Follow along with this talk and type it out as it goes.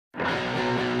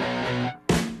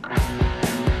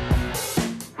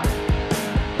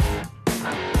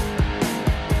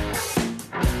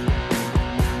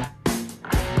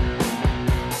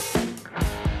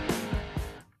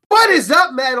is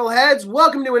up, metalheads?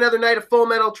 Welcome to another night of Full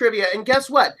Metal Trivia. And guess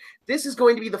what? This is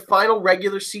going to be the final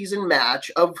regular season match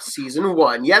of Season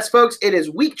 1. Yes, folks, it is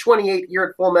week 28 here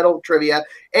at Full Metal Trivia,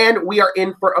 and we are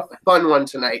in for a fun one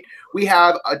tonight. We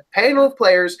have a panel of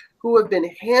players who have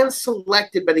been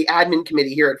hand-selected by the admin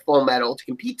committee here at Full Metal to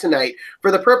compete tonight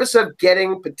for the purpose of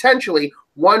getting potentially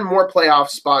one more playoff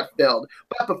spot filled.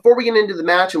 But before we get into the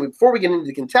match and before we get into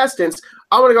the contestants,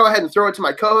 I want to go ahead and throw it to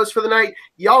my co-host for the night.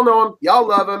 Y'all know him. Y'all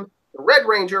love him. The Red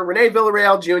Ranger, Rene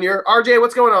Villarreal Jr. RJ,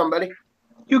 what's going on, buddy?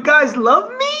 You guys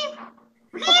love me?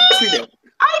 Of course we do.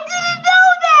 I didn't know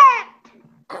that!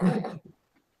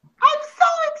 I'm so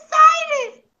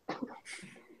excited!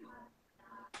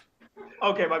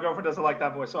 Okay, my girlfriend doesn't like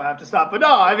that voice, so I have to stop. But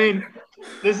no, I mean,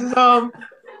 this is fun.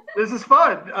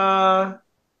 I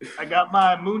got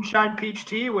my moonshine peach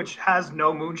tea, which has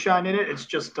no moonshine in it. It's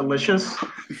just delicious.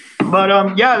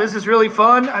 But yeah, this is really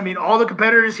fun. I mean, all the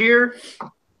competitors here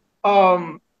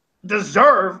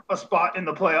deserve a spot in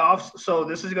the playoffs. So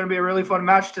this is going to be a really fun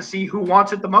match to see who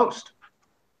wants it the most.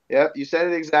 Yep, you said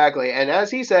it exactly. And as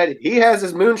he said, he has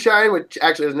his moonshine, which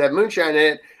actually doesn't have moonshine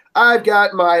in it. I've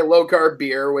got my low-carb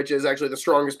beer, which is actually the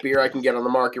strongest beer I can get on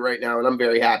the market right now, and I'm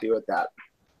very happy with that.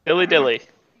 Dilly dilly.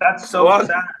 That's so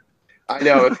sad. I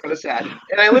know, it's kind of sad.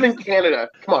 And I live in Canada.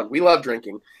 Come on, we love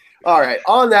drinking. All right,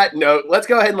 on that note, let's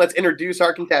go ahead and let's introduce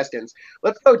our contestants.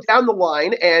 Let's go down the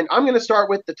line, and I'm going to start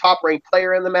with the top-ranked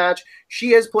player in the match.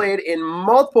 She has played in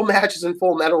multiple matches in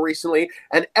Full Metal recently,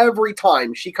 and every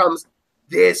time she comes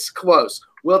this close.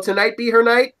 Will tonight be her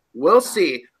night? We'll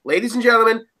see. Ladies and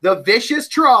gentlemen, the vicious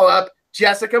trollop,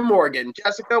 Jessica Morgan.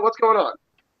 Jessica, what's going on?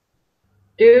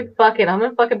 Dude, fuck it. I'm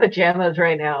in fucking pajamas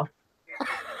right now.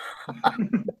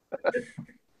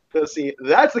 Let's see.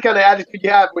 That's the kind of attitude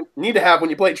you need to have when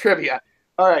you play trivia.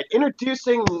 All right,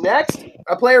 introducing next,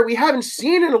 a player we haven't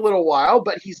seen in a little while,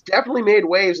 but he's definitely made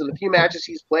waves in the few matches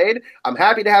he's played. I'm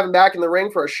happy to have him back in the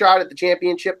ring for a shot at the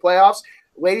championship playoffs.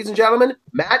 Ladies and gentlemen,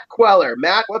 Matt Cuellar.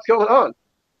 Matt, what's going on?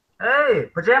 Hey,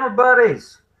 pajama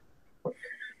buddies.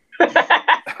 I'm happy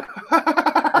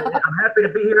to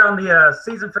be here on the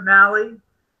season finale.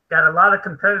 Got a lot of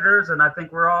competitors, and I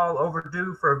think we're all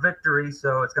overdue for a victory,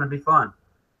 so it's going to be fun.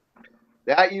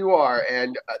 That you are.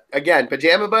 And again,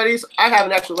 pajama buddies, I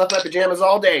haven't actually left my pajamas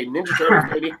all day. Ninja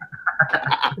Turtles, baby.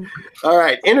 All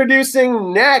right,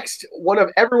 introducing next, one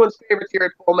of everyone's favorites here at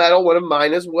Full Metal, one of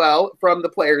mine as well, from the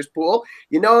players pool.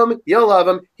 You know him, you'll love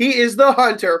him. He is the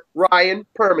hunter, Ryan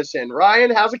Permison.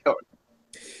 Ryan, how's it going?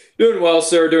 Doing well,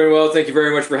 sir. Doing well. Thank you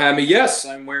very much for having me. Yes,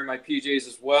 I'm wearing my PJs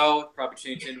as well. Probably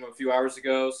changed into them a few hours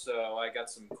ago, so I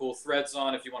got some cool threads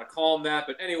on if you want to call them that.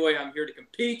 But anyway, I'm here to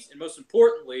compete, and most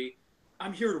importantly,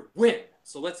 I'm here to win.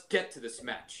 So let's get to this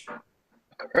match.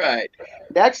 All right.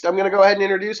 Next, I'm going to go ahead and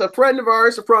introduce a friend of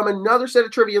ours from another set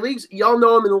of trivia leagues. Y'all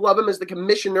know him and love him as the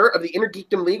commissioner of the Inner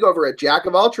Geekdom League over at Jack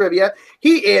of All Trivia.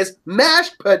 He is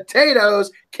Mashed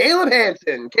Potatoes, Caleb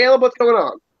Hanson. Caleb, what's going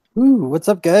on? Ooh, what's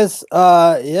up, guys?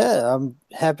 Yeah, I'm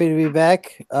happy to be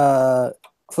back.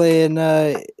 Playing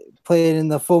in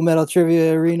the Full Metal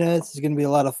Trivia arena. This is gonna be a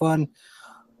lot of fun.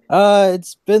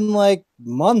 It's been like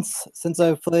months since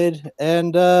I've played,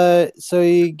 and so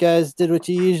you guys did what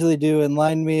you usually do and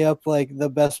lined me up like the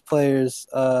best players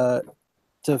to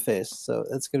face. So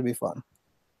it's gonna be fun.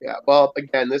 Yeah, well,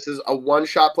 again, this is a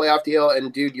one-shot playoff deal,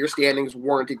 and, dude, your standings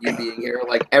warranted you being here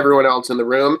like everyone else in the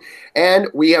room. And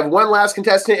we have one last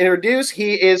contestant to introduce.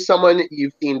 He is someone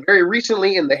you've seen very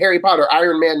recently in the Harry Potter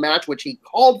Iron Man match, which he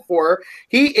called for.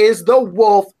 He is the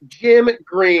Wolf, Jim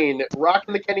Green,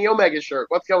 rocking the Kenny Omega shirt.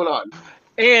 What's going on?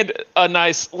 And a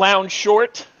nice lounge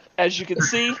short, as you can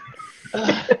see,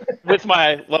 with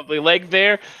my lovely leg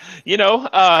there. You know,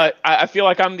 I feel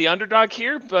like I'm the underdog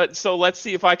here, but so let's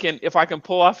see if I can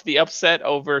pull off the upset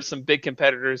over some big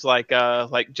competitors like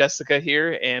Jessica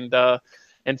here and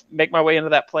make my way into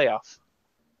that playoff.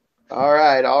 All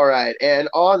right, all right. And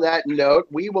on that note,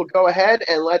 we will go ahead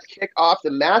and let's kick off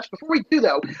the match. Before we do,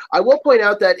 though, I will point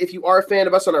out that if you are a fan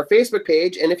of us on our Facebook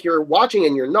page, and if you're watching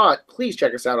and you're not, please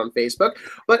check us out on Facebook.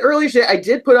 But earlier today, I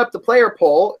did put up the player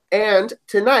poll, and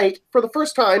tonight, for the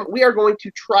first time, we are going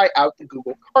to try out the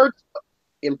Google Cards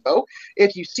info.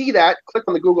 If you see that, click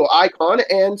on the Google icon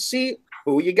and see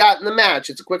who you got in the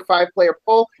match. It's a quick 5-player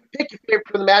poll. Pick your favorite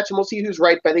for the match, and we'll see who's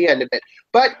right by the end of it.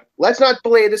 But let's not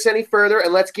belay this any further,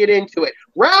 and let's get into it.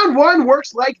 Round one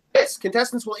works like this.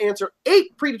 Contestants will answer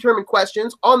 8 predetermined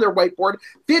questions on their whiteboard.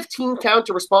 15 count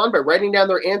to respond by writing down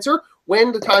their answer.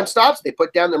 When the time stops, they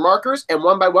put down their markers, and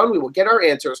one by one, we will get our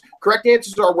answers. Correct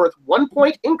answers are worth 1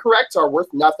 point. Incorrects are worth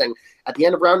nothing. At the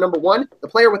end of round number 1, the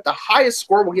player with the highest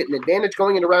score will get an advantage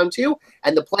going into round 2,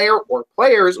 and the player or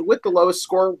players with the lowest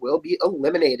score will be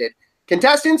eliminated.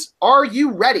 Contestants, are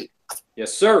you ready?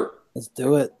 Yes, sir. Let's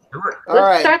do it. Do it. All Let's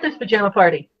right. start this pajama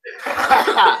party.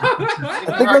 I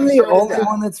think I'm the only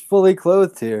one that's fully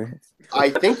clothed here. I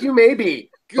think you may be.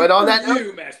 Good But on for that note,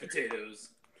 you, mashed potatoes.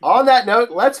 On that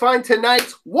note, let's find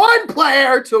tonight's one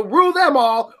player to rule them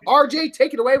all. RJ,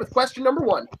 take it away with question number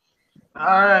 1. All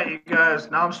right, you guys.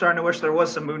 Now I'm starting to wish there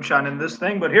was some moonshine in this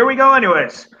thing, but here we go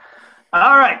anyways.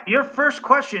 All right, your first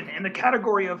question in the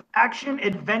category of action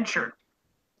adventure.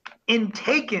 In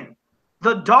Taken,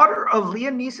 the daughter of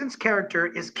Liam Neeson's character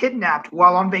is kidnapped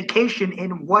while on vacation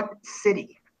in what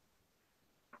city?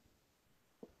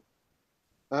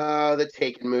 The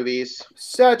Taken movies.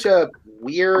 Such a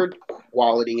weird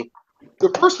quality. The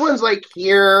first one's like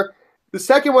here. The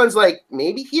second one's like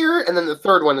maybe here. And then the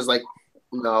third one is like,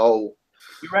 no.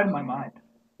 You read my mind.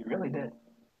 You really did.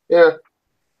 Yeah.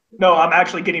 No, I'm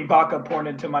actually getting vodka poured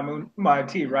into my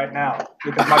tea right now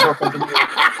because my girlfriend's in here.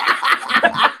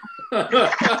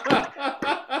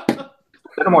 A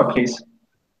little more, please.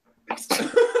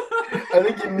 I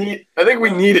think we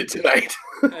need it tonight.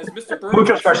 As Mr. Burns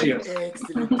Muchas would say, gracias.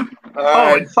 excellent.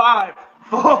 Oh, in 5,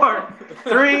 4,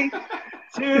 3,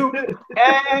 2,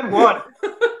 and 1.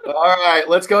 All right,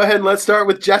 let's go ahead and let's start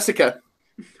with Jessica.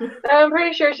 I'm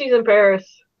pretty sure she's in Paris.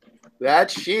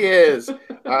 That she is. All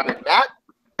right, Matt,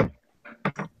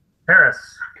 Paris.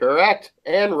 correct.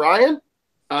 And Ryan,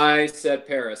 I said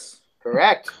Paris.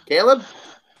 correct. Caleb,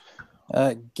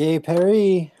 Gay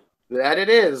Perry. that it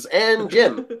is. And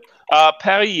Jim,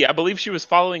 Paris, I believe she was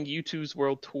following U2's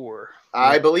world tour.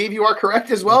 I believe you are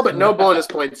correct as well, but no bonus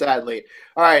point, sadly.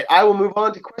 All right, I will move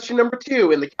on to question number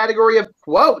 2 in the category of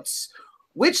quotes.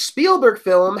 Which Spielberg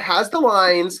film has the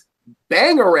lines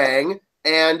 "Bangarang"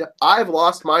 and "I've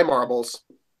lost my marbles"?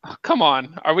 Oh, come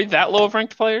on. Are we that low of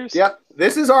ranked players? Yep,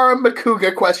 this is our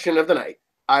Makuga question of the night.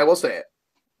 I will say it.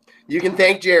 You can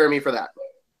thank Jeremy for that.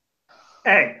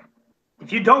 Hey,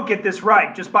 if you don't get this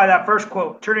right, just by that first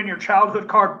quote, turn in your childhood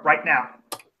card right now.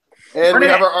 And we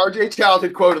Rene. have our RJ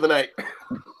childhood quote of the night.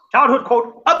 Childhood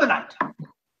quote of the night.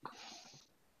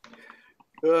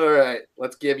 All right,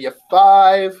 let's give you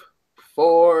 5,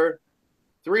 4,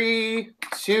 3,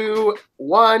 2,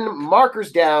 1.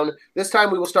 Markers down. This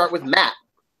time we will start with Matt.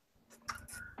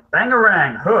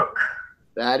 Bangarang. Hook.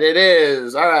 That it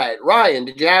is. All right, Ryan,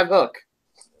 did you have Hook?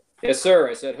 Yes, sir.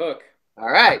 I said Hook. All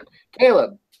right,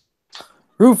 Caleb.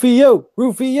 Rufio.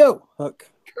 Hook.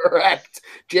 Correct.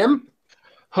 Jim?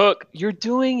 Hook, you're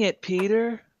doing it,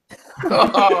 Peter.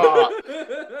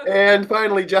 And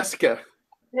finally, Jessica.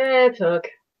 It's Hook.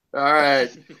 All right.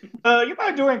 You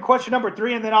mind doing question number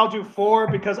 3, and then I'll do 4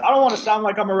 because I don't want to sound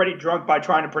like I'm already drunk by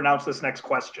trying to pronounce this next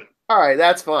question. All right,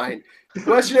 that's fine.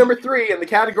 Question number 3 in the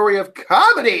category of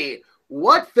comedy.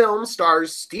 What film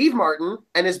stars Steve Martin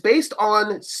and is based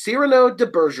on Cyrano de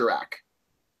Bergerac?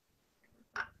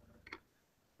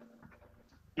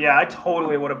 Yeah, I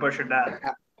totally would have butchered that.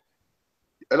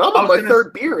 And I'm on my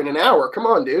third beer in an hour. Come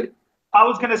on, dude. I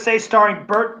was going to say starring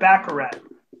Burt Bacharach.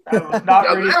 That was not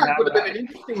Now, reading that would have been an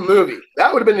interesting movie.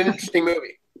 That would have been an interesting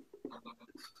movie.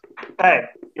 Hey,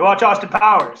 you watch Austin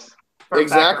Powers. Burt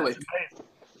Exactly. Bacharach's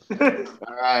amazing.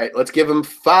 All right, let's give him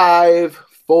 5,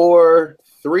 4,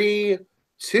 3,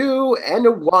 2, and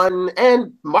a 1.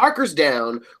 And markers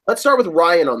down. Let's start with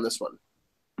Ryan on this one.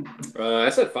 I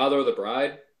said Father of the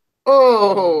Bride.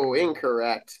 Oh,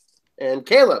 incorrect. And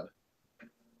Caleb,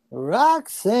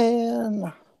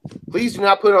 Roxanne. please do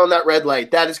not put on that red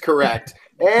light. That is correct.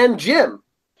 And Jim.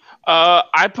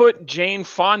 I put Jane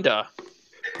Fonda.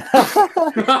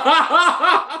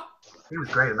 He was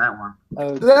great in that one.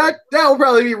 That will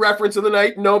probably be reference of the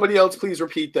night. Nobody else, please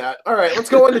repeat that. All right, let's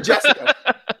go on to Jessica.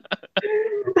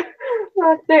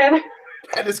 Roxanne.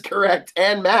 That is correct.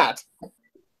 And Matt.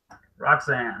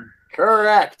 Roxanne.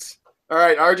 Correct. All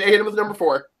right, RJ, hit him with number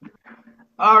 4.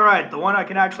 All right, the one I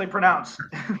can actually pronounce.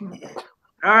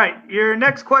 All right, your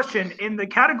next question in the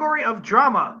category of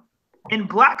drama. In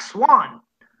Black Swan,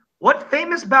 what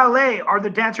famous ballet are the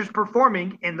dancers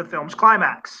performing in the film's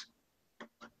climax?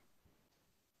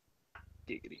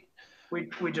 Giggity.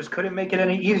 We just couldn't make it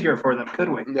any easier for them, could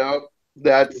we? No,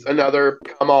 that's another.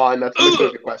 Come on, that's my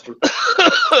favorite question.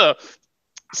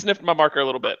 Sniffed my marker a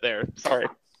little bit there. Sorry.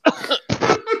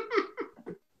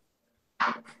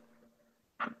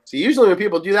 So usually when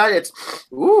people do that, it's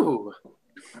ooh.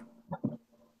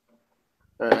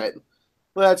 All right,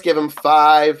 let's give him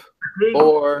 5, Repeat.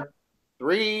 4,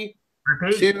 3,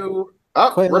 Repeat. 2.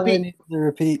 Oh, Quite repeat. need to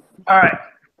repeat. All right.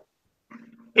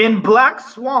 In Black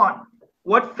Swan,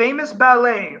 what famous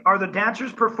ballet are the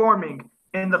dancers performing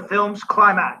in the film's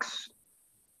climax?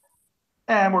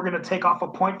 And we're going to take off a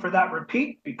point for that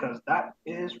repeat because that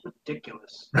is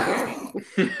ridiculous.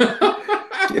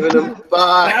 Giving him 5,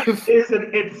 That is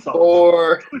an insult.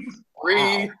 4,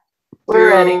 3, We're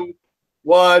 2, ready.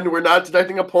 1. We're not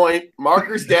deducting a point.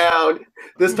 Markers down.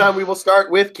 This time we will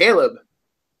start with Caleb.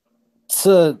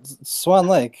 It's Swan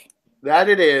Lake. That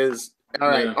it is. All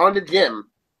right, Yeah. on to Jim.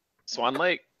 Swan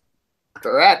Lake.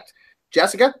 Correct.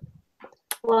 Jessica?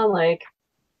 Swan Lake.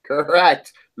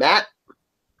 Correct. Matt?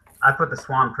 I put the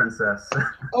Swan Princess.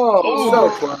 Oh, so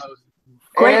close.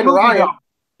 Great And movie, Ryan? though.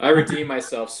 I redeem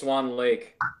myself. Swan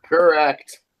Lake.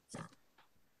 Correct.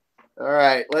 All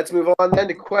right, let's move on then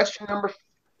to question number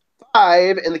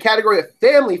 5 in the category of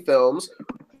family films.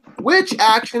 Which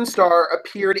action star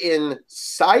appeared in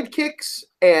Sidekicks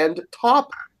and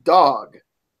Top Dog?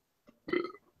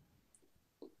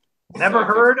 Never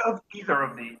heard of either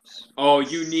of these. Oh,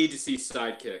 you need to see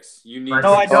Sidekicks. You need No, to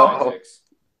see I don't. Sidekicks.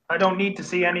 I don't need to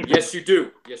see anything. Yes, you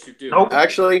do. Yes, you do. Nope.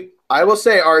 Actually, I will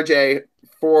say, RJ,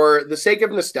 for the sake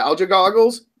of nostalgia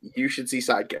goggles, you should see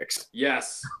Sidekicks.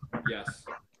 Yes. Yes.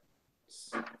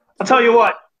 I'll tell you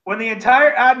what. When the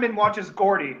entire admin watches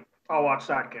Gordy, I'll watch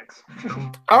Sidekicks.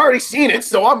 I already seen it,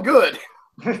 so I'm good.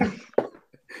 You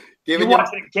Giving watch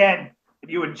it again,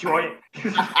 and you enjoy it.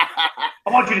 I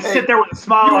want you to sit there with a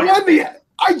smile You on your won face.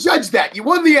 I judged that. You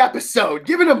won the episode.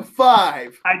 Giving him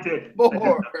 5, I did.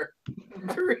 4,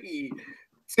 3,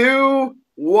 2,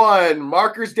 1.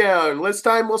 Markers down. This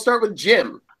time we'll start with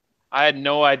Jim. I had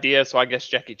no idea, so I guess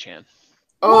Jackie Chan.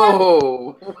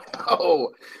 Oh,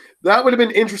 that would have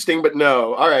been interesting, but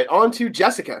no. All right, on to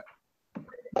Jessica.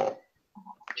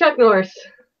 Chuck Norris.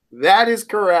 That is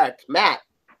correct. Matt.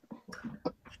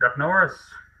 Chuck Norris.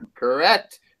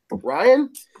 Correct. Ryan.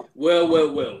 Well.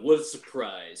 What a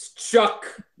surprise. Chuck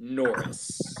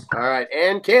Norris. All right,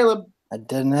 and Caleb. I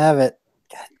didn't have it.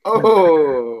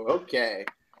 Oh, okay.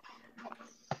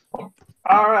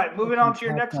 All right, moving on to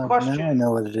your next Now I question.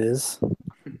 know what it is.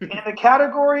 In the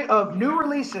category of new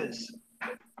releases,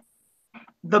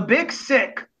 The Big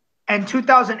Sick and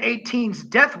 2018's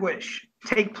Death Wish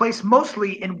take place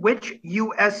mostly in which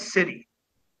U.S. city?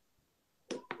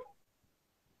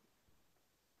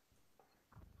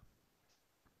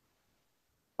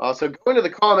 Also, going to the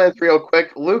comments real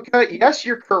quick. Luca, yes,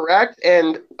 you're correct.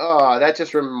 And that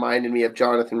just reminded me of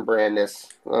Jonathan Brandis.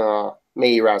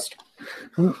 May he rest.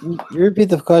 You repeat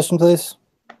the question, please?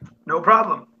 No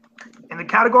problem. In the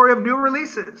category of new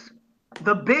releases,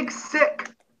 The Big Sick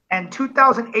and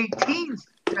 2018's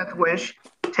Death Wish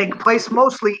take place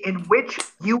mostly in which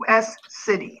U.S.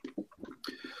 city?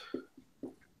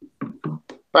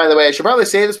 By the way, I should probably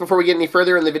say this before we get any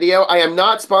further in the video. I am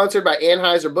not sponsored by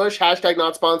Anheuser-Busch. Hashtag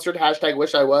not sponsored. Hashtag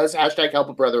wish I was. Hashtag help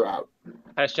a brother out.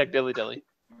 Hashtag dilly dilly.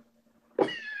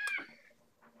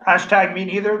 Hashtag me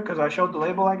neither, because I showed the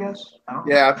label, I guess. I don't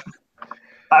know. Yeah.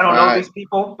 I don't know Alright. these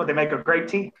people, but they make a great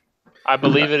tea. I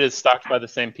believe it is stocked by the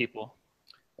same people.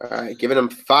 All right. Giving him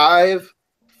 5,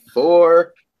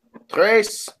 4, 3,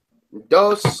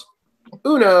 2,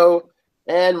 1,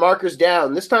 and markers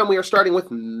down. This time we are starting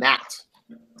with Matt.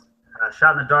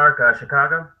 Shot in the Dark,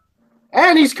 Chicago.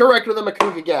 And he's correct with a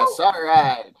Makuga guess. All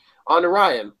right. On to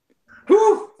Ryan.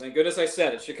 Whew! Thank goodness I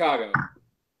said it. Chicago.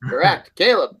 Correct.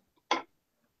 Caleb.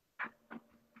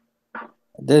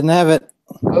 Didn't have it.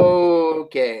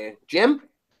 Okay. Jim.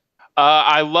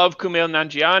 I love Kumail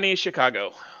Nanjiani,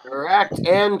 Chicago. Correct.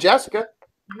 And Jessica.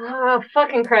 Oh,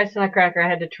 fucking Christ on a cracker. I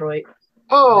had Detroit.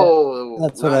 Oh.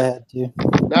 That's what I had to.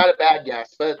 Not a bad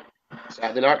guess, but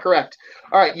sadly not correct.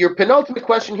 All right. Your penultimate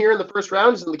question here in the first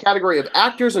round is in the category of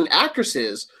actors and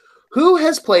actresses. Who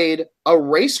has played a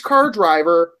race car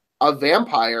driver, a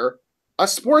vampire, a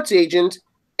sports agent,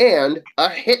 and a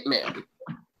hitman?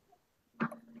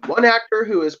 One actor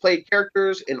who has played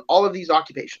characters in all of these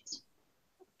occupations.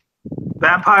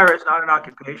 Vampire is not an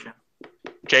occupation.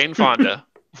 Jane Fonda.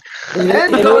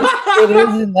 It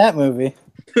is in that movie.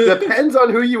 Depends on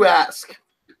who you ask.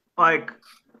 Like,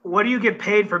 what do you get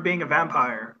paid for being a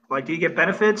vampire? Like, do you get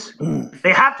benefits?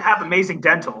 They have to have amazing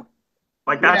dental.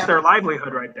 Like, that's Yeah. their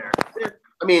livelihood right there.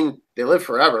 I mean, they live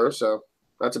forever, so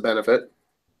that's a benefit.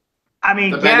 I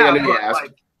mean, Depending on yeah, who you but, ask.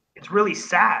 like, it's really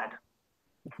sad.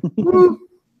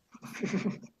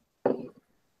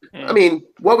 I mean,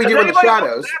 what we Does do in the anybody watch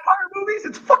shadows. vampire movies?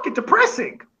 It's fucking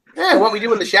depressing. Yeah, what we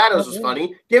do in the shadows was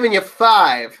funny. Giving you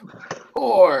 5,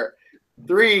 4,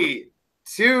 3,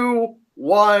 2,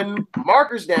 1.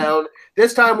 Markers down.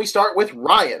 This time we start with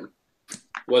Ryan.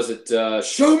 Was it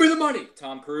Show Me the Money?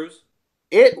 Tom Cruise?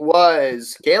 It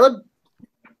was Caleb.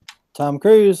 Tom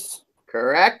Cruise.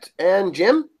 Correct. And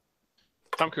Jim.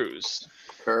 Tom Cruise.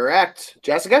 Correct.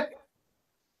 Jessica.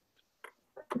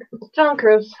 Tom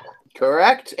Cruise.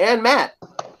 Correct. And Matt.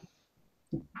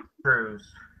 Cruise.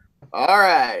 All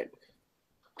right.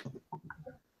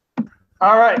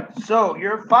 All right. So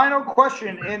your final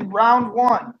question in round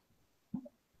 1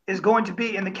 is going to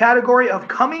be in the category of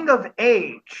coming of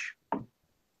age.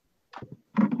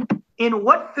 In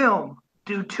what film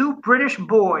do two British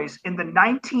boys in the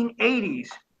 1980s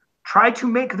try to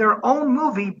make their own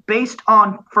movie based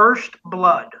on First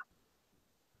Blood?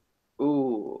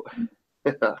 Ooh.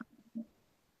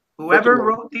 Whoever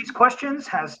wrote these questions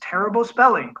has terrible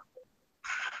spelling.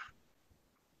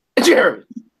 Jeremy.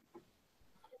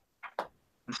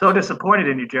 I'm so disappointed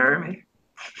in you, Jeremy.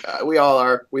 We all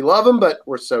are. We love him, but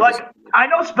we're so Like, I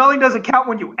know spelling doesn't count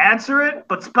when you answer it,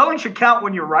 but spelling should count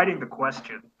when you're writing the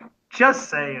question. Just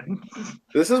saying.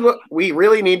 This is what we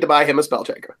really need to buy him a spell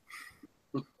checker.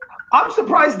 I'm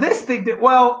surprised this thing did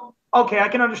well. Okay, I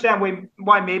can understand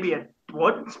why maybe it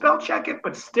wouldn't spell check it,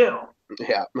 but still.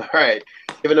 Yeah. All right.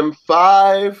 Giving him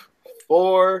 5,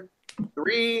 4,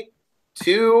 3,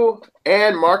 2,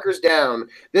 and markers down.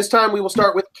 This time we will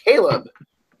start with Caleb.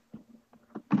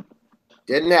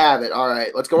 Didn't have it. All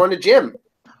right. Let's go on to Jim.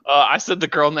 I said The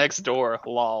Girl Next Door.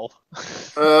 Lol.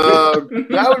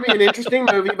 That would be an interesting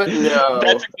movie, but no.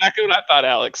 That's exactly what I thought,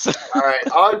 Alex. All right.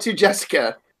 On to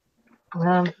Jessica.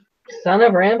 Son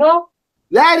of Rambo?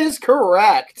 That is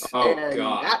correct. Oh, and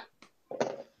God.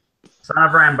 Son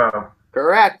of Rambo.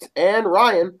 Correct. And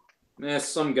Ryan.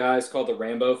 Some guys called the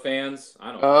Rambo fans.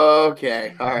 I don't know.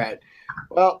 Okay. All right.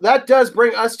 Well, that does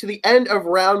bring us to the end of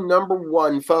round number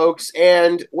 1, folks.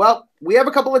 And, well, we have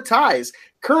a couple of ties.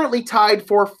 Currently tied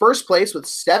for first place with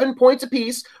 7 points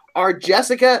apiece are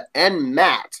Jessica and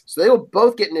Matt. So they will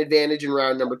both get an advantage in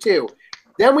round number 2.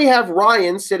 Then we have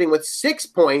Ryan sitting with 6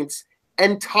 points.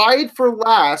 And tied for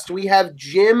last, we have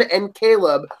Jim and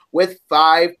Caleb with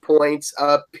 5 points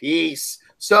apiece.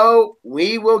 So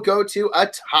we will go to a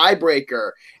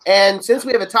tiebreaker. And since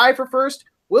we have a tie for first,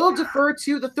 we'll defer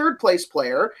to the third place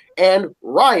player. And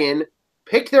Ryan,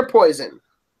 pick their poison.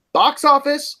 Box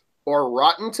office or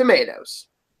Rotten Tomatoes?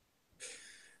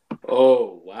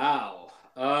 Oh, wow.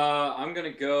 I'm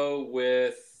going to go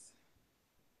with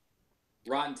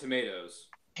Rotten Tomatoes.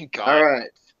 All right.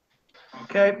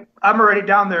 Okay, I'm already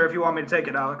down there if you want me to take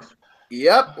it, Alex.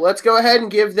 Yep, let's go ahead and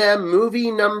give them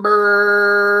movie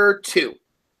number 2.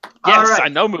 Yes, All right. I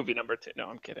know movie number 2. No,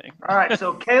 I'm kidding. All right,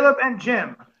 so Caleb and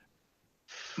Jim,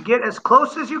 get as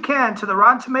close as you can to the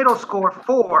Rotten Tomato score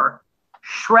for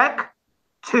Shrek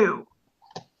 2.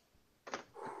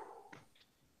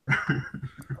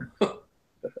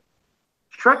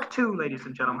 Shrek 2, ladies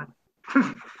and gentlemen.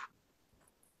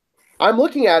 I'm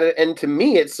looking at it, and to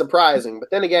me, it's surprising.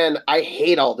 But then again, I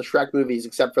hate all the Shrek movies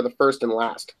except for the first and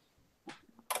last.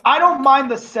 I don't mind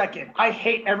the second. I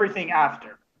hate everything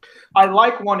after. I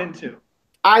like 1 and 2.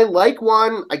 I like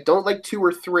 1. I don't like 2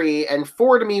 or 3. And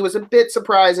 4 to me was a bit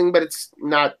surprising, but it's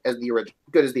not as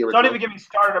good as the original. Don't even get me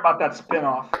started about that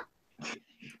spinoff.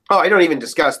 Oh, I don't even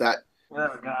discuss that.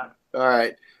 Oh, God. All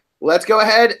right. Let's go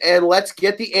ahead and let's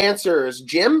get the answers.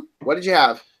 Jim, what did you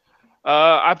have?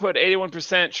 I put 81%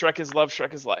 Shrek is love,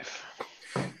 Shrek is life.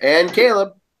 And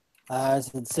Caleb? I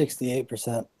said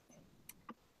 68%.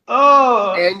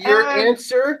 Oh. And your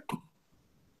answer?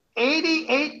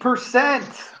 88%.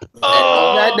 And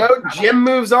on that note, Jim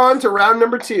moves on to round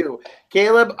number 2.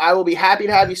 Caleb, I will be happy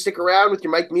to have you stick around with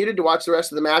your mic muted to watch the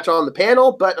rest of the match on the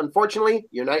panel, but unfortunately,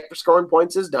 your night for scoring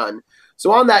points is done.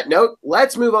 So on that note,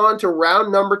 let's move on to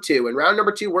round number 2. And round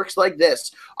number 2 works like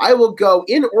this. I will go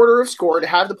in order of score to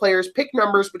have the players pick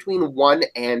numbers between 1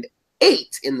 and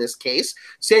 8 in this case.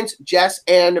 Since Jess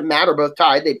and Matt are both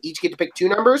tied, they each get to pick 2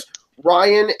 numbers.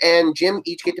 Ryan and Jim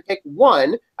each get to pick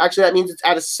 1. Actually, that means it's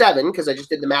out of 7 because I just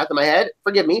did the math in my head.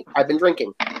 Forgive me, I've been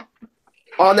drinking.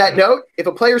 On that note, if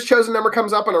a player's chosen number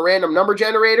comes up on a random number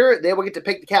generator, they will get to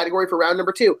pick the category for round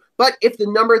number 2. But if the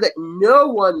number that no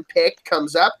one picked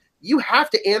comes up, you have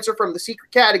to answer from the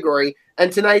secret category,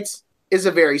 and tonight's is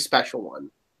a very special one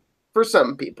for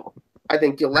some people. I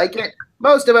think you'll like it.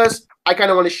 Most of us, I kind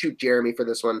of want to shoot Jeremy for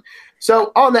this one.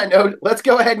 So on that note, let's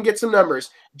go ahead and get some numbers.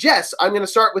 Jess, I'm going to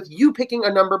start with you picking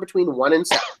a number between 1 and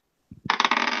 7.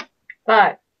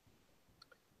 5.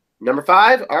 Number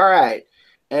 5? All right.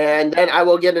 And then I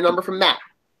will get a number from Matt.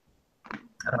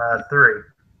 3.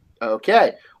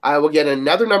 Okay. I will get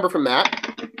another number from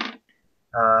Matt.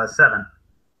 7.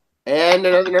 And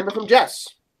another number from Jess.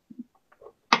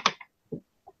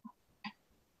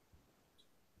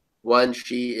 1,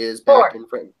 she is back 4. in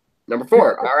front. Number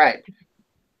 4. All right.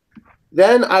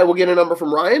 Then I will get a number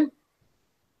from Ryan.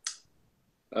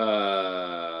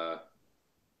 Am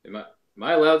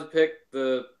I allowed to pick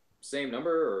the same number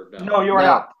or no? No, you are No.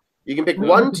 not. You can pick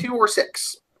 1, 2, or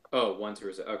 6. Oh, 1, 2,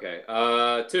 or 6. Okay.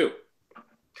 2.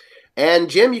 And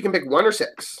Jim, you can pick 1 or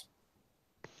 6.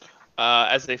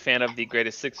 As a fan of the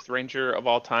greatest Sixth Ranger of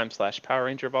all time / Power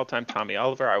Ranger of all time, Tommy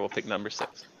Oliver, I will pick number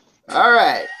 6. All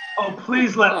right. Oh,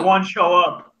 please let one show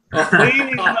up.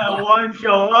 Please let one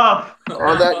show up.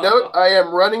 On that note, I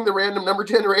am running the random number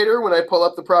generator when I pull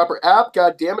up the proper app.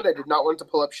 God damn it, I did not want to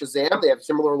pull up Shazam. They have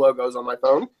similar logos on my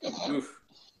phone. Oof.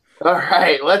 All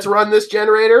right, let's run this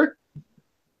generator.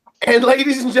 And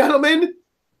ladies and gentlemen,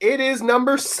 it is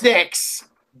number 6.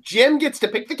 Jim gets to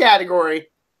pick the category.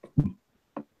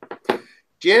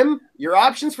 Jim, your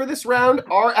options for this round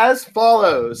are as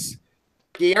follows.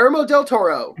 Guillermo del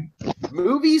Toro,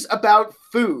 movies about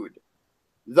food.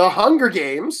 The Hunger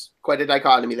Games, quite a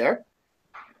dichotomy there.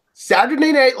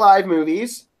 Saturday Night Live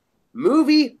movies,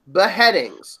 movie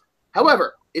beheadings.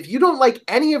 However, if you don't like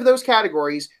any of those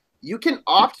categories, you can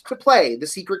opt to play the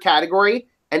secret category,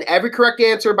 and every correct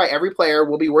answer by every player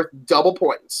will be worth double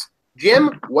points.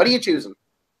 Jim, what are you choosing?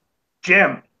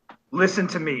 Jim, listen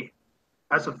to me.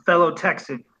 As a fellow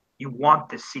Texan, you want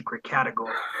this secret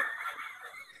category.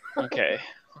 Okay,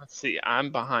 let's see.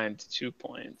 I'm behind 2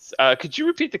 points. Could you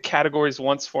repeat the categories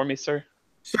once for me, sir?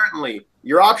 Certainly.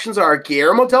 Your options are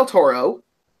Guillermo del Toro,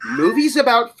 movies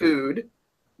about food,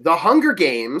 The Hunger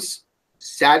Games,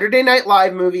 Saturday Night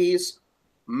Live movies,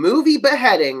 movie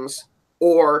beheadings,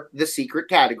 or the secret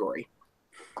category.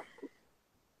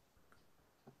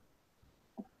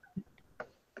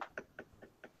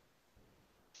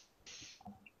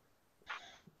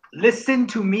 Listen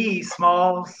to me,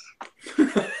 Smalls.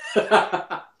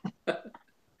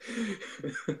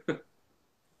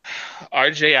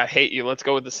 RJ, I hate you. Let's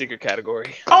go with the secret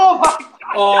category. Oh my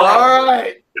God. All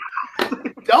right.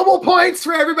 Double points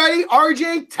for everybody.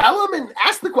 RJ, tell them and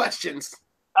ask the questions.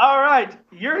 All right.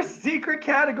 Your secret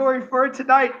category for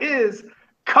tonight is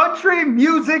country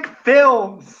music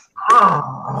films.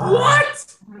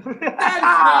 What? That is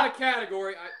not a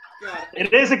category. God.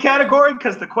 It is a category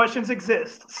because the questions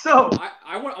exist. So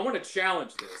I want to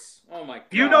challenge this. Oh my God.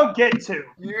 you don't get to.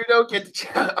 You don't get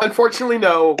to. Unfortunately,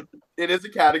 no. It is a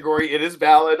category. It is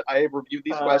valid. I have reviewed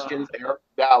these questions. They are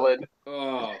valid.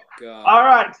 Oh God. All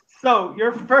right. So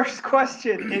your first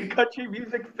question in country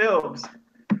music films.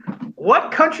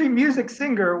 What country music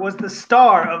singer was the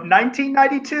star of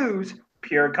 1992's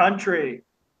Pure Country?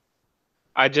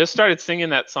 I just started singing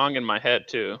that song in my head,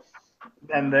 too.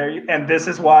 And this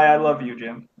is why I love you,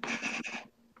 Jim.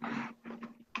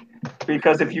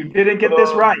 Because if you didn't get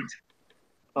this right,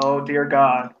 oh dear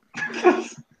God,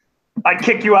 I'd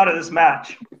kick you out of this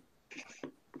match.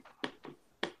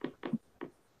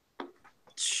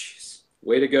 Jeez.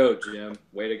 Way to go, Jim.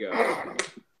 Way to go.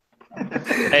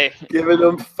 Hey, Giving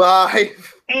them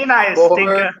 5, Ain't I a 4,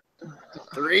 stinker?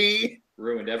 3,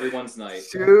 Ruined everyone's night.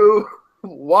 2,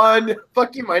 1.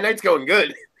 Fuck you, my night's going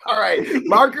good. All right,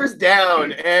 markers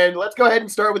down, and let's go ahead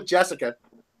and start with Jessica.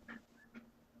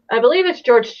 I believe it's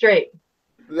George Strait.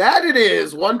 That it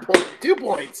is. 1 point, 2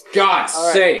 points. God's All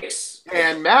right. sakes.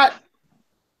 And Matt.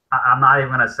 I'm not even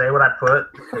going to say what I put.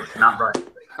 It's not right.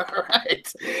 All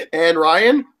right. And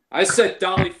Ryan. I said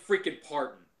Dolly freaking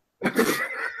Parton.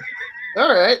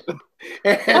 All right.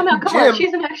 And Oh no, come on,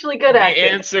 she's an actually good the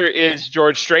actress. answer is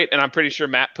George Strait, and I'm pretty sure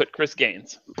Matt put Chris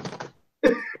Gaines.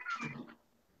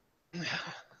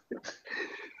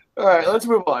 All right, let's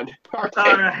move on. All right.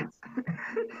 All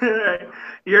right.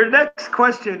 Your next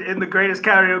question in the greatest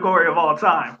category of all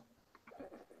time.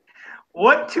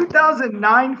 What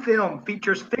 2009 film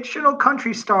features fictional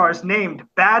country stars named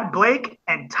Bad Blake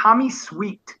and Tommy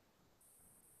Sweet?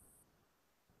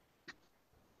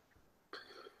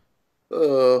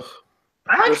 I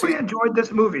actually enjoyed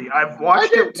this movie. I've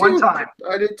watched it one time.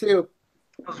 I did too.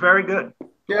 It was very good.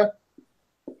 Yeah.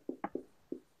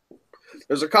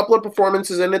 There's a couple of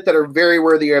performances in it that are very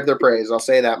worthy of their praise. I'll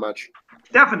say that much.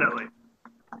 Definitely.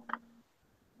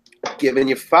 Giving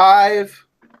you 5,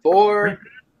 4.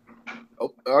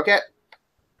 Oh, okay.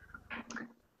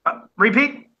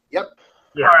 Repeat? Yep.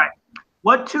 Yeah. All right.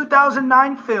 What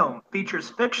 2009 film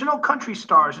features fictional country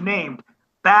stars named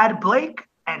Bad Blake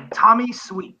and Tommy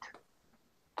Sweet?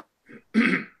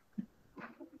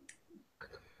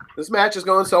 This match is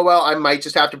going so well, I might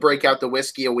just have to break out the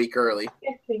whiskey a week early.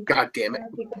 God damn it.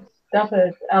 Stuff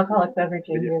an alcoholic beverage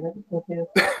in here that people do.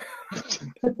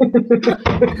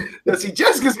 Now, see,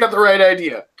 Jessica's got the right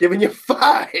idea. Giving you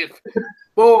 5,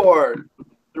 4,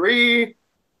 3,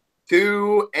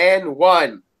 2, and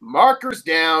 1. Markers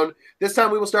down. This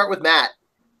time we will start with Matt.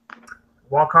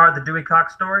 Walk Hard, the Dewey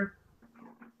Cox story.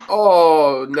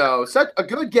 Oh, no. Such a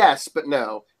good guess, but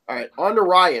no. All right, on to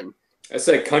Ryan. I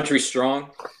said Country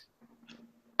Strong.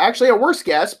 Actually, a worse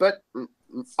guess, but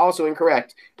Also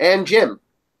incorrect. And Jim.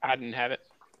 I didn't have it.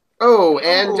 Oh,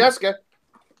 and Jessica.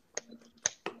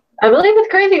 I believe it's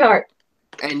Crazy Heart.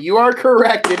 And you are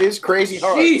correct. It is Crazy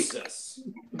Heart. Jesus.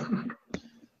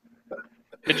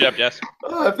 Good job, Jess.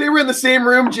 If they were in the same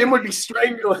room, Jim would be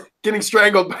getting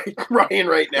strangled by Ryan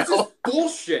right now. This is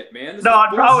bullshit, man. This No, is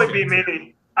it'd probably bullshit. be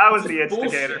me. I was This the is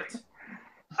instigator. bullshit.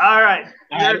 All right.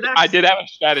 Your I did have a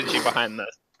strategy behind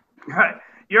this. All right.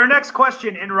 Your next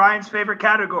question in Ryan's favorite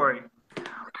category.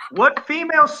 What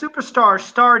female superstar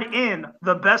starred in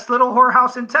The Best Little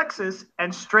Whorehouse in Texas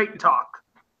and Straight Talk?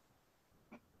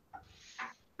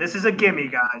 This is a gimme,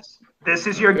 guys. This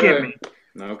is your gimme.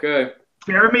 Okay.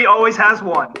 Jeremy always has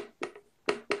one.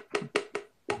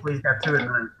 Please got 2 and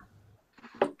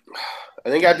 9. I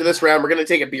think after this round, we're going to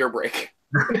take a beer break.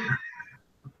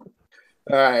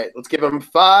 All right, let's give him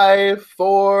 5,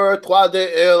 4, 3,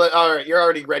 2. All right, you're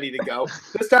already ready to go.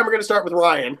 This time we're going to start with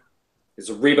Ryan.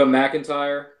 Is Reba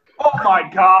McEntire? Oh, my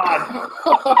God.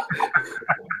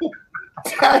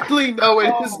 Sadly, no,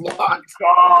 it is not.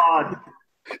 God.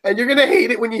 And you're going to hate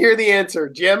it when you hear the answer.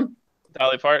 Jim?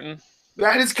 Dolly Parton.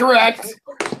 That is correct.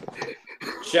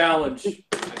 Challenge.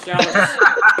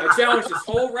 I challenge this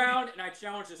whole round, and I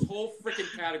challenge this whole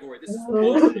freaking category. This is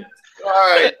bullshit. All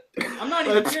right. I'm not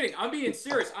even kidding. I'm being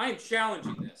serious. I am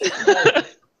challenging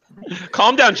this.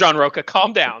 Calm down, John Roca.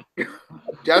 Calm down.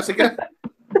 Jessica?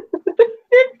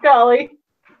 It's Golly.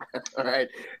 All right.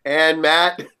 And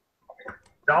Matt?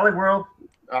 Dolly World.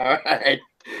 All right.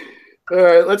 All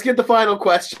right, let's get the final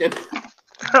question.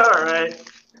 All right.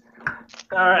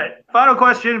 All right. Final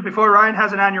question before Ryan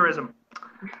has an aneurysm.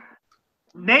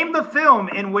 Name the film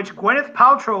in which Gwyneth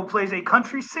Paltrow plays a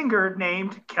country singer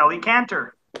named Kelly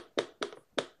Cantor.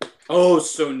 Oh,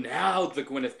 so now the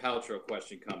Gwyneth Paltrow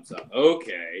question comes up.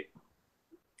 Okay.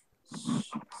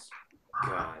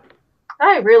 God.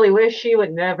 I really wish she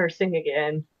would never sing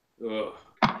again. Ugh.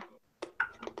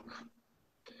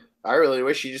 I really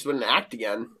wish she just wouldn't act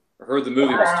again. I heard the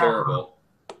movie was terrible.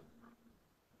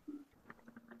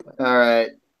 All right.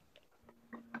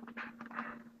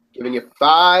 Giving you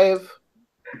 5,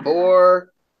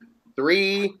 4,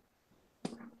 3,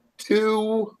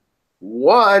 2,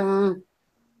 1.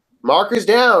 Marker's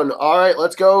down. All right,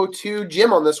 let's go to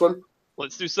Jim on this one.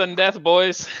 Let's do sudden death,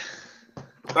 boys.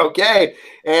 Okay.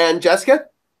 And Jessica?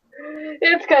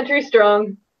 It's Country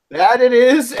Strong. That it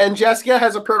is. And Jessica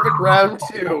has a perfect round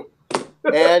 2.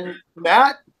 And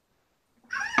Matt?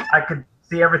 I could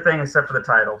see everything except for the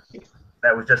title.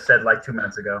 That was just said like 2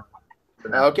 minutes ago.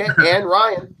 Okay. And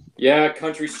Ryan? Yeah,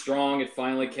 Country Strong. It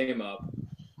finally came up.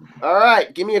 All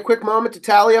right. Give me a quick moment to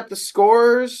tally up the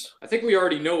scores. I think we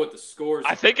already know what the scores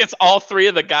I think it's all 3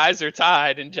 of the guys are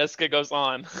tied, and Jessica goes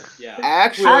on. Yeah.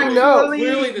 Actually, no.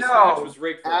 Clearly this match was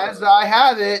rigged for As her. I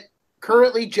have it,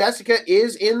 currently Jessica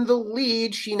is in the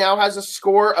lead. She now has a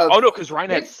score of Oh, no, because Ryan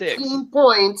had 6. 15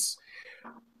 points.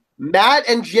 Matt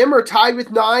and Jim are tied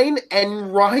with 9,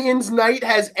 and Ryan's night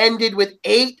has ended with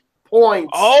 8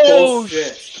 points. Oh,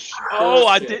 Bullshit. oh,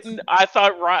 I Bullshit. didn't. I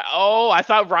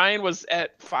thought Ryan was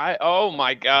at 5. Oh,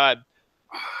 my God.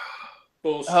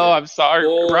 Bullshit. Oh, I'm sorry,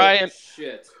 Ryan.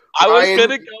 Shit. I was Ryan, going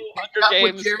to go Up Hunger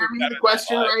with Games. Jeremy, the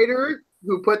question writer,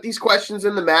 who put these questions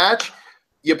in the match.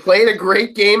 You played a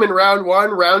great game in round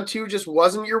 1. Round 2 just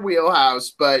wasn't your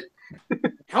wheelhouse, but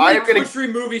How many I'm gonna- country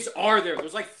movies are there?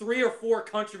 There's like 3 or 4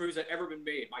 country movies that have ever been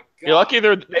made. My God. You're lucky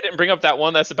they didn't bring up that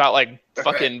one that's about, like,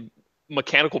 fucking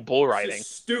mechanical bull This riding. is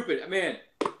stupid. Man,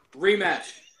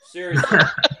 rematch. Seriously.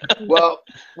 well,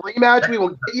 rematch, we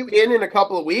will get you in a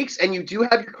couple of weeks, and you do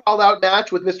have your call-out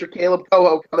match with Mr. Caleb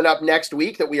Coho coming up next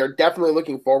week that we are definitely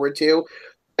looking forward to.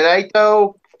 Tonight,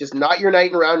 though, just not your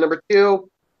night in round number 2.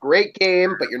 Great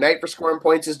game, but your night for scoring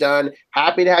points is done.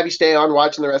 Happy to have you stay on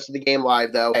watching the rest of the game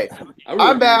live, though. Hey,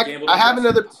 I'm back. I have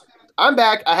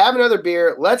another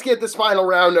beer. Let's get this final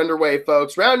round underway,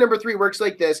 folks. Round number 3 works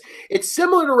like this. It's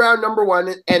similar to round number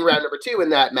 1 and round number 2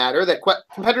 in that matter, that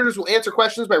competitors will answer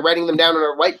questions by writing them down on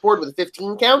a whiteboard with a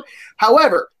 15 count.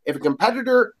 However, if a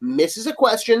competitor misses a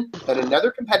question that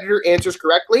another competitor answers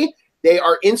correctly, they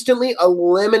are instantly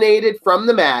eliminated from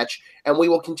the match, and we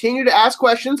will continue to ask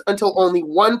questions until only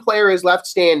one player is left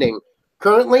standing.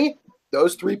 Currently,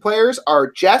 those 3 players are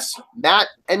Jess, Matt,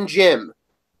 and Jim.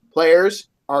 Players,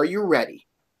 are you ready?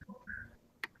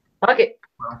 Fuck it.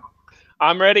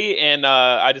 I'm ready, and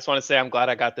I just want to say I'm glad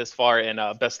I got this far, and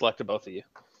best luck to both of you.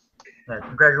 Yeah,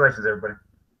 congratulations, everybody.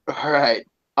 All right.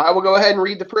 I will go ahead and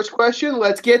read the first question.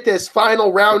 Let's get this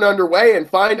final round underway and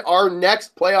find our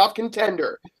next playoff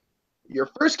contender. Your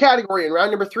first category in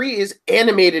round number 3 is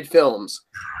animated films.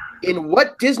 In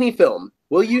what Disney film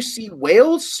will you see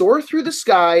whales soar through the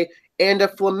sky and a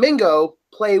flamingo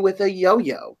play with a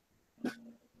yo-yo?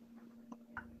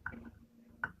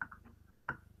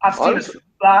 I've seen this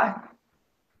fly.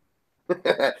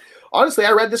 Honestly,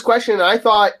 I read this question and I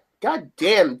thought, God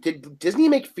damn, did Disney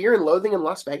make Fear and Loathing in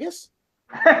Las Vegas?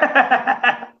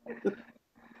 That's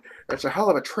a hell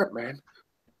of a trip, man.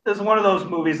 This is one of those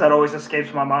movies that always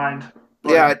escapes my mind.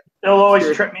 Like, Yeah. It'll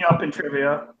always trip me up in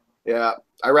trivia. Yeah.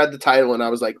 I read the title and I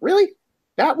was like, really?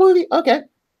 That movie? Okay.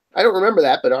 I don't remember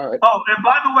that, but all right. Oh, and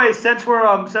by the way, since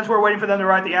we're waiting for them to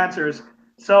write the answers,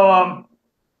 so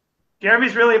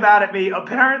Jeremy's really mad at me.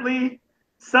 Apparently,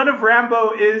 Son of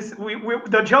Rambo is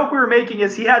the joke we were making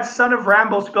is he had Son of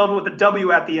Rambo spelled with a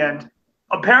W at the end.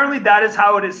 Apparently, that is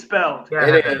how it is spelled. Yeah,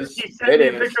 It is. He sent me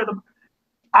a picture of the.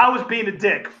 I was being a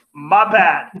dick. My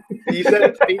bad. He said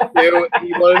it to me too.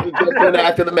 He wanted to jump in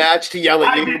after the match to yell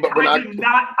at you, but we're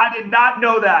not. I did not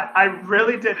know that. I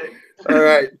really didn't. All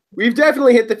right. We've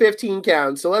definitely hit the 15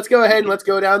 count. So let's go ahead and let's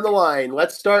go down the line.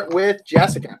 Let's start with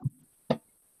Jessica.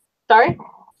 Sorry?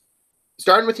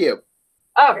 Starting with you.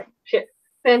 Oh, okay. Shit.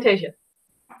 Fantasia.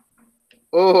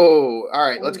 Oh, all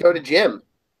right. Let's go to Jim.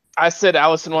 I said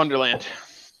Alice in Wonderland.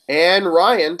 And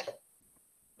Ryan.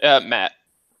 Matt.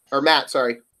 Or Matt,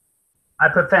 sorry. I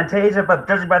put Fantasia, but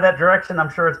judging by that direction, I'm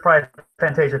sure it's probably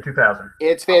Fantasia 2000.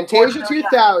 It's Fantasia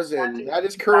 2000. That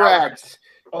is correct.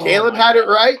 Caleb had it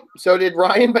right. So did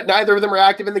Ryan, but neither of them are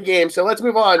active in the game. So let's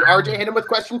move on. RJ, hit him with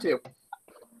question 2.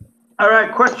 All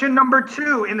right, question number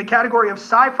 2 in the category of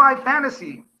sci-fi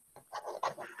fantasy.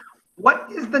 What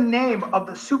is the name of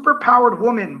the superpowered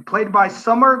woman played by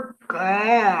Summer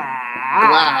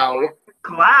Wow.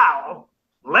 Glau?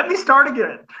 Let me start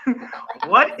again.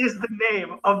 What is the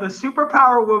name of the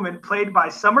superpower woman played by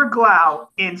Summer Glau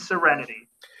in Serenity?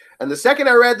 And the second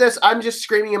I read this, I'm just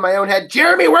screaming in my own head,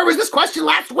 Jeremy, where was this question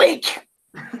last week?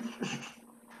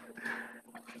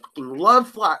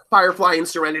 Love Firefly and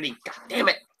Serenity. God damn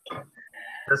it.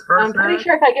 This first I'm pretty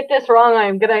sure if I get this wrong,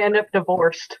 I'm going to end up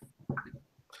divorced.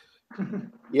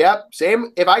 Yep,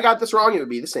 same. If I got this wrong, it would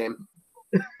be the same.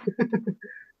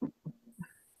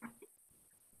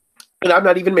 And I'm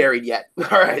not even married yet.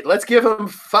 All right, let's give him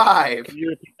 5. Can you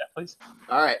repeat that, please?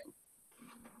 All right.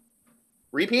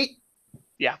 Repeat?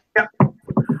 Yeah.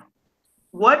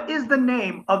 What is the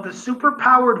name of the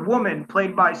superpowered woman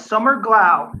played by Summer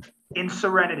Glau in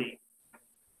Serenity?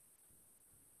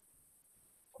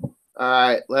 All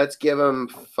right, let's give him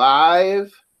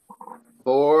 5,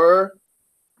 4,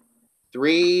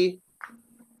 3,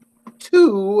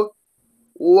 2,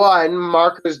 1.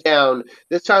 Markers down.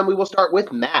 This time we will start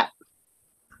with Matt.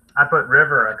 I put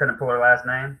River. I couldn't pull her last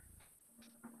name.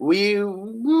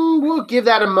 We'll give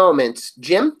that a moment.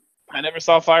 Jim? I never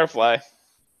saw Firefly.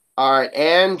 All right,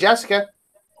 and Jessica?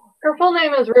 Her full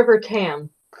name is River Tam.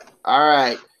 All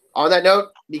right. On that note,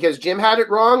 because Jim had it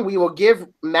wrong, we will give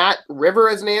Matt River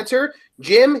as an answer.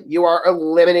 Jim, you are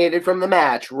eliminated from the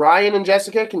match. Ryan and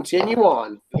Jessica, continue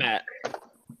on. Matt.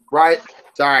 Right.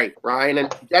 Sorry, Ryan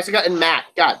and Jessica and Matt.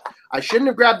 God, I shouldn't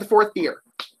have grabbed the 4th beer.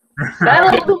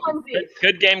 Battle of the Onesies.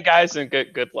 Good game, guys, and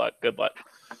good luck. Good luck.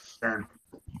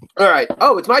 All right.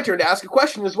 Oh, it's my turn to ask a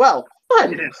question as well.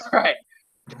 Fun. All right.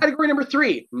 Category number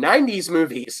 3, 90s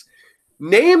movies.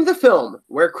 Name the film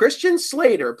where Christian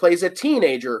Slater plays a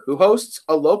teenager who hosts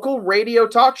a local radio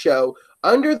talk show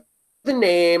under the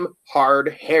name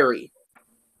Hard Harry.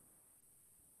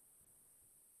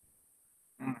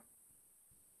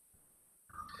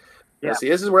 Yeah. See,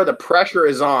 this is where the pressure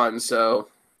is on, so.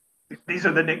 These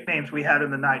are the nicknames we had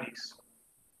in the 90s.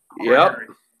 Yep.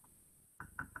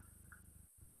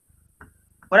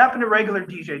 What happened to regular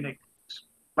DJ nicknames?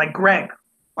 Like Greg.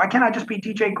 Why can't I just be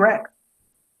DJ Greg?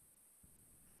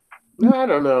 I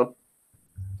don't know.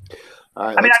 All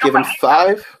right, I mean, let's I give know him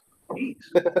 5. Jeez.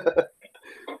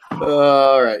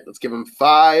 All right, let's give him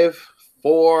 5,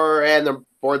 4, and the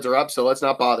boards are up, so let's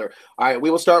not bother. All right, we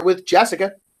will start with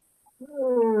Jessica.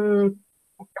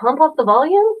 Pump up the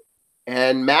volume?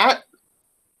 And Matt.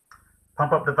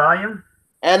 Pump up the volume.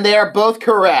 And they are both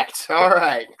correct. All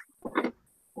right.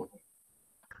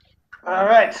 All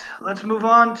right, let's move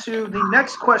on to the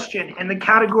next question in the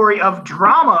category of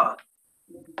drama.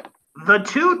 The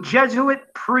 2 Jesuit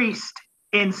priests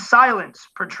in Silence,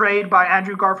 portrayed by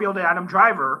Andrew Garfield and Adam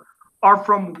Driver, are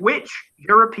from which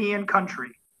European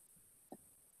country?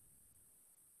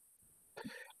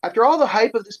 After all the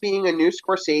hype of this being a new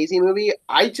Scorsese movie,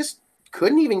 I just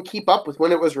couldn't even keep up with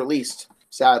when it was released,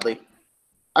 sadly.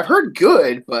 I've heard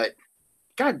good, but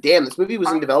god damn, this movie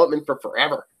was in development for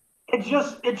forever. It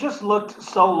just looked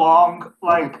so long,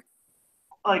 like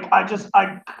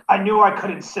I knew I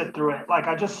couldn't sit through it. Like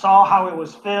I just saw how it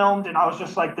was filmed, and I was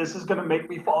just like, this is gonna make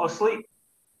me fall asleep.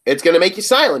 It's going to make you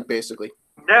silent, basically.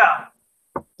 Yeah.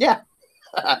 Yeah.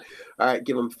 All right,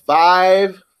 give them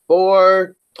 5,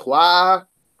 4, 3,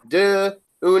 2,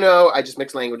 1. I just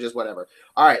mixed languages, whatever.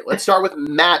 All right, let's start with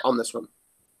Matt on this one.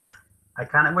 I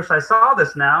kind of wish I saw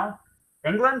this now.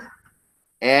 England?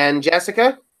 And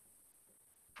Jessica?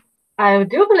 I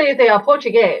do believe they are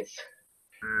Portuguese.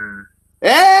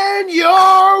 And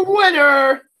your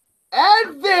winner,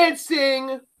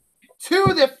 advancing to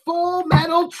the Full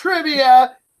Metal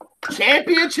Trivia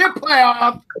Championship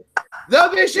Playoff, the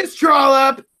Vicious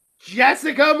Trollop,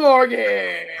 Jessica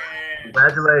Morgan.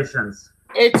 Congratulations.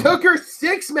 It took her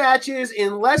 6 matches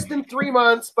in less than 3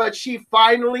 months, but she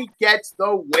finally gets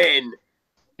the win.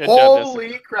 Good job,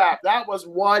 Holy crap. That was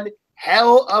one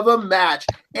hell of a match.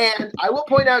 And I will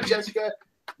point out, Jessica,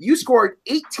 you scored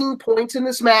 18 points in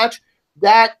this match.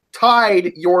 That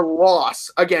tied your loss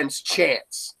against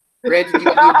Chance. Granted, you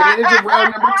got the advantage of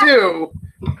round number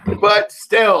 2, but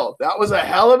still, that was a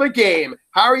hell of a game.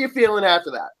 How are you feeling after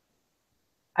that?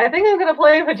 I think I'm gonna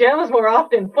play in pajamas more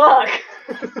often. Fuck.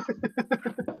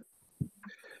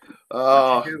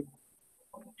 Oh.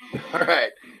 All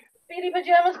right. Speedy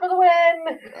pajamas for the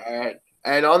win. All right.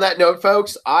 And on that note,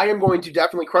 folks, I am going to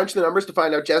definitely crunch the numbers to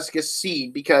find out Jessica's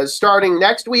seed, because starting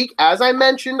next week, as I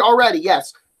mentioned already,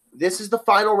 yes, this is the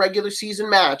final regular season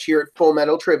match here at Full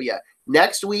Metal Trivia.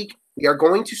 Next week, we are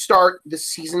going to start the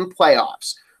season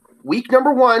playoffs. Week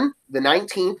number 1, the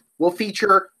 19th, will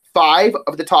feature 5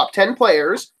 of the top 10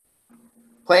 players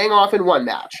playing off in one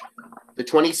match. The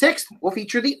 26th will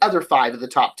feature the other 5 of the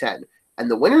top 10.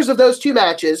 And the winners of those 2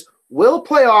 matches will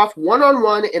play off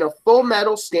one-on-one in a Full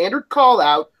Metal standard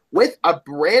call-out with a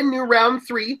brand new round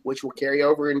 3, which will carry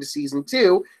over into season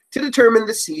 2, to determine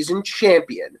the season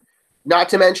champion. Not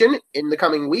to mention, in the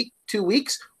coming 2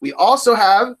 weeks, we also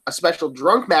have a special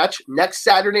drunk match next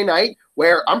Saturday night,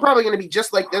 where I'm probably going to be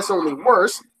just like this, only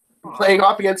worse, playing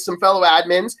off against some fellow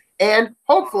admins, and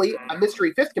hopefully a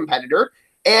mystery 5th competitor.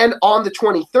 And on the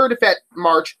 23rd of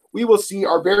March, we will see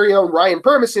our very own Ryan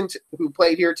Permison, who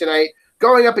played here tonight,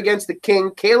 going up against the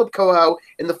King, Caleb Coho,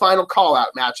 in the final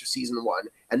call-out match of Season 1.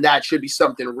 And that should be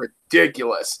something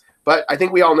ridiculous. But I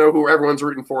think we all know who everyone's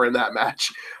rooting for in that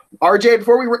match. RJ,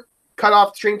 before we cut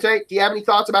off the stream tonight, do you have any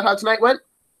thoughts about how tonight went?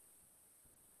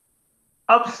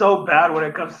 I'm so bad when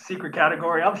it comes to secret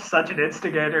category. I'm such an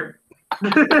instigator.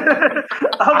 I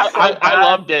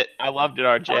loved it. I loved it,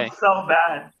 RJ. I'm so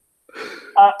bad.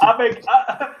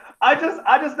 I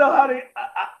just know how to.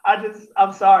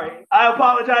 I'm sorry. I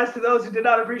apologize to those who did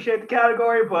not appreciate the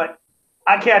category, but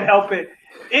I can't help it.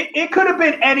 It could have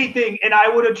been anything, and I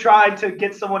would have tried to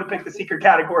get someone to pick the secret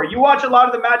category. You watch a lot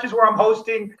of the matches where I'm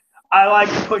hosting, I like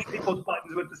to push people's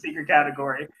buttons with the secret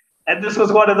category. And this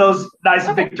was one of those nice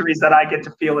victories that I get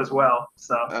to feel as well.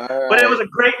 So, But it was a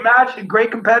great match and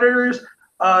great competitors.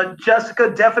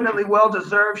 Jessica definitely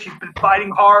well-deserved. She's been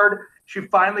fighting hard. She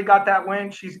finally got that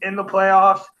win. She's in the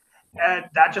playoffs. And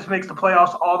that just makes the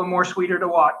playoffs all the more sweeter to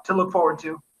watch, to look forward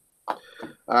to. All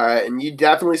right, and you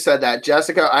definitely said that.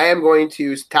 Jessica, I am going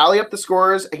to tally up the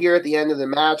scores here at the end of the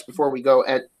match before we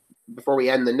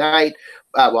end the night.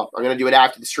 Well, I'm going to do it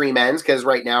after the stream ends, because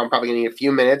right now I'm probably going to need a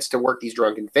few minutes to work these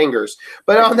drunken fingers.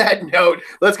 But on that note,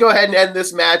 let's go ahead and end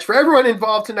this match. For everyone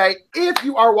involved tonight, if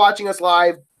you are watching us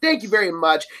live, thank you very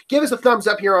much. Give us a thumbs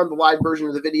up here on the live version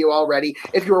of the video already.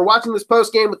 If you are watching this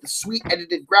post-game with the sweet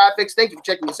edited graphics, thank you for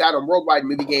checking us out on Worldwide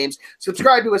Movie Games.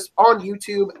 Subscribe to us on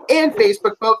YouTube and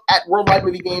Facebook, both at Worldwide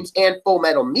Movie Games and Full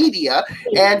Metal Media.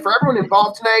 And for everyone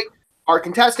involved tonight, our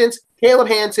contestants, Caleb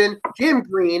Hanson, Jim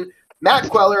Green, Matt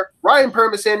Cuellar, Ryan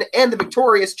Permison, and the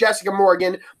victorious Jessica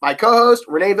Morgan, my co-host,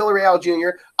 Rene Villarreal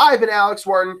Jr., I've been Alex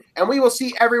Worden, and we will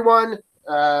see everyone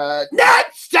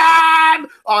next time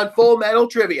on Full Metal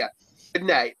Trivia. Good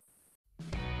night.